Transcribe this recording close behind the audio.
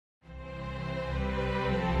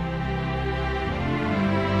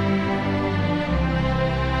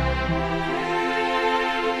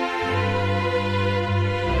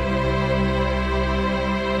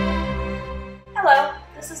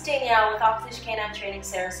This is Danielle with Off Leash Canine Training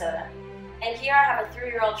Sarasota, and here I have a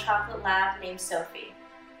 3-year-old chocolate lab named Sophie.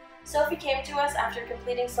 Sophie came to us after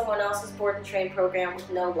completing someone else's board and train program with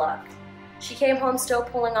no luck. She came home still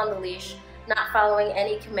pulling on the leash, not following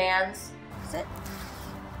any commands. Sit.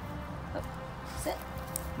 Oh, sit.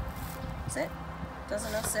 Sit.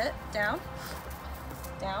 Doesn't know sit. Down.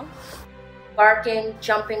 Down. Barking,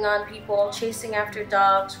 jumping on people, chasing after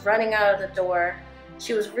dogs, running out of the door.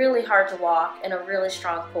 She was really hard to walk and a really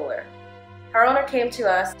strong puller. Her owner came to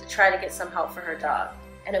us to try to get some help for her dog,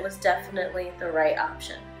 and it was definitely the right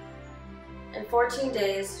option. In 14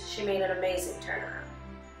 days, she made an amazing turnaround.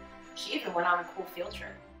 She even went on a cool field trip.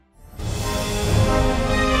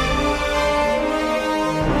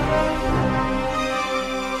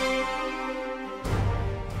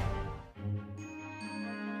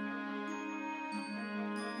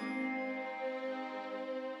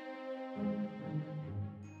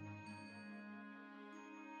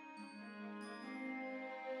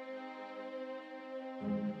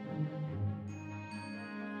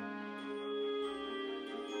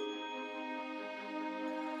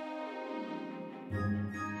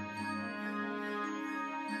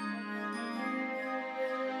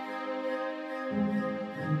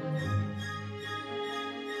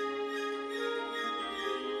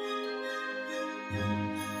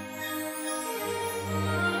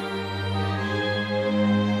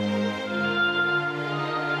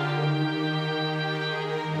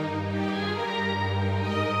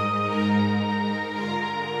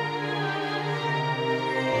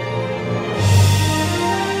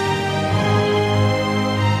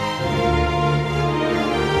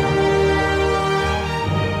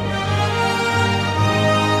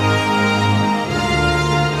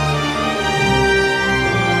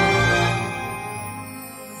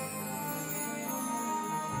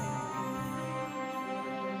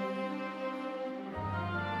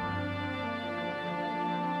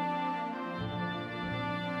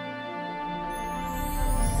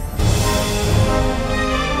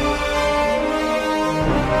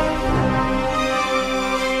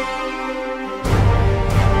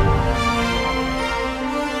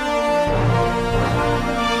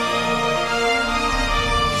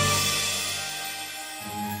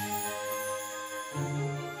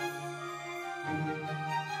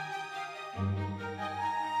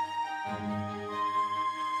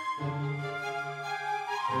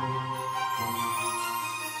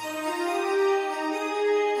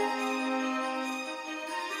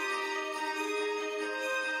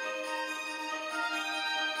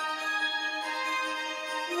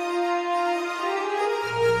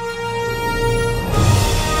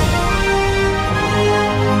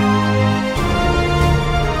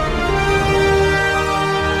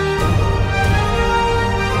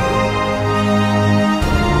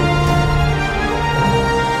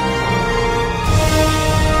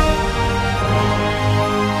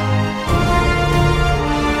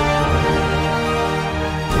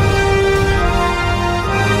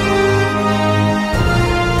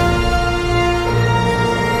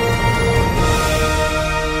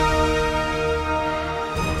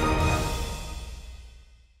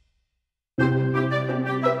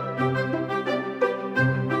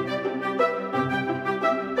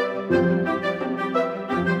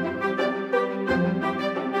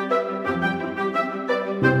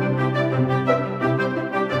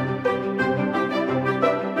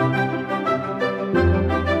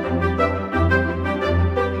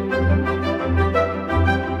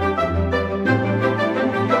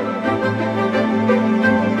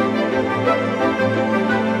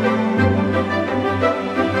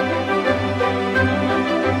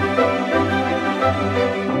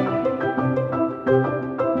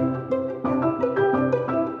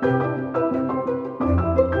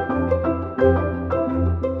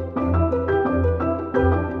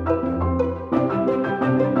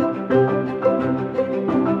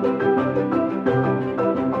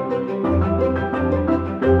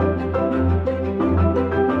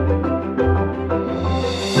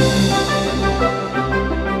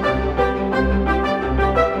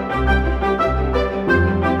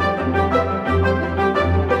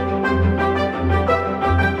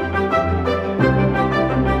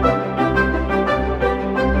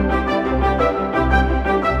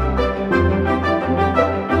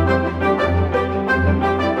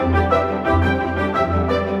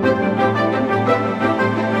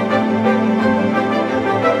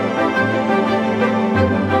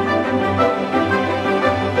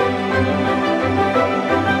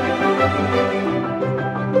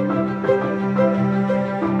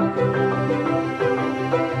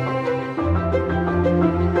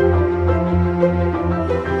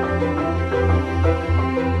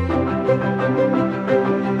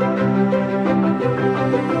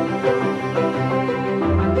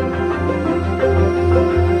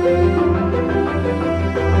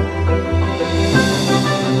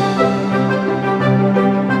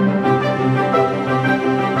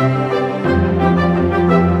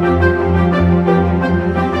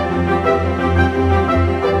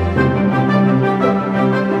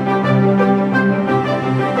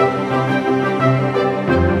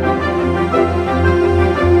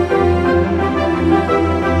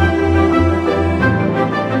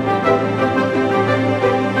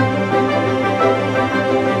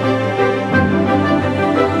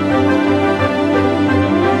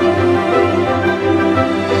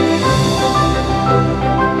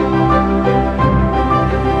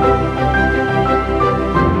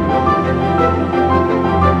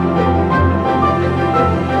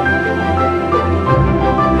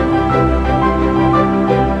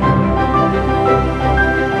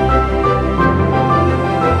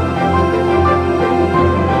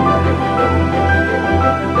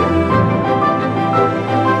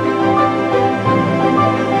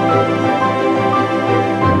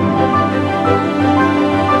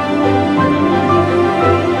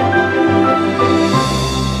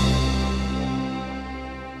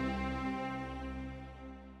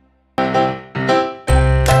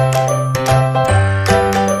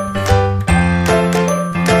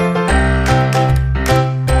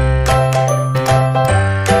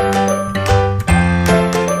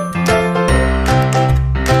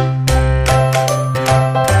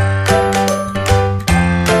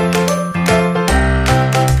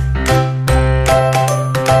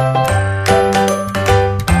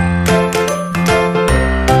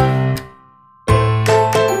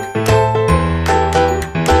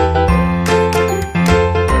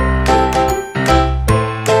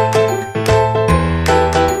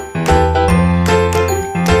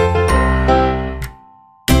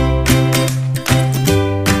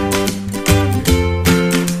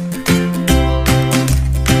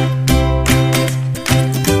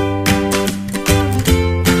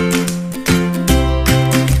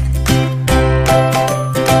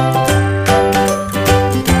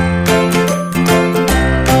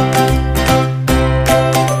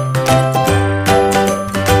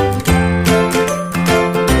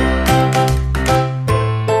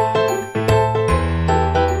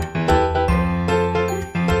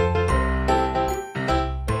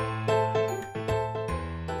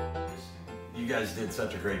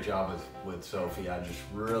 such a great job with Sophie. I just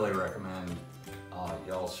really recommend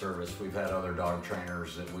y'all's service. We've had other dog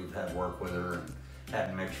trainers that we've had work with her and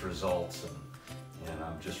had mixed results, and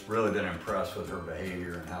I've just really been impressed with her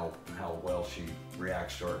behavior and how well she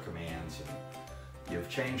reacts to our commands. And you've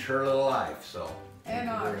changed her little life, so thank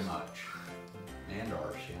you very much. And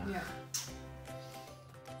ours, yeah.